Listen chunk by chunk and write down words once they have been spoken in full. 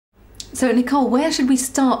So Nicole, where should we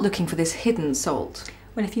start looking for this hidden salt?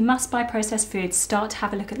 Well, if you must buy processed foods, start to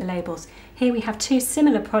have a look at the labels. Here we have two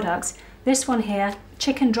similar products. This one here,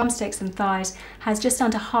 chicken drumsticks and thighs, has just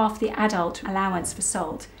under half the adult allowance for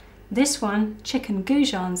salt. This one, chicken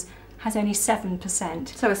goujons, has only 7%.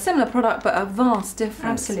 So a similar product but a vast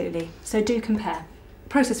difference. Absolutely, so do compare.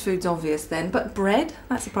 Processed food's obvious then, but bread?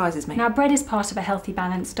 That surprises me. Now bread is part of a healthy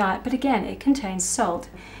balanced diet, but again it contains salt.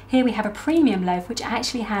 Here we have a premium loaf which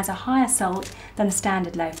actually has a higher salt than the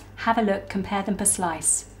standard loaf. Have a look, compare them per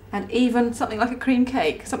slice. And even something like a cream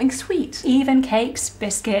cake, something sweet. Even cakes,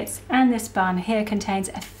 biscuits, and this bun here contains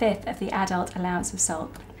 1/5 of the adult allowance of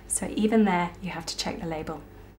salt. So even there you have to check the label.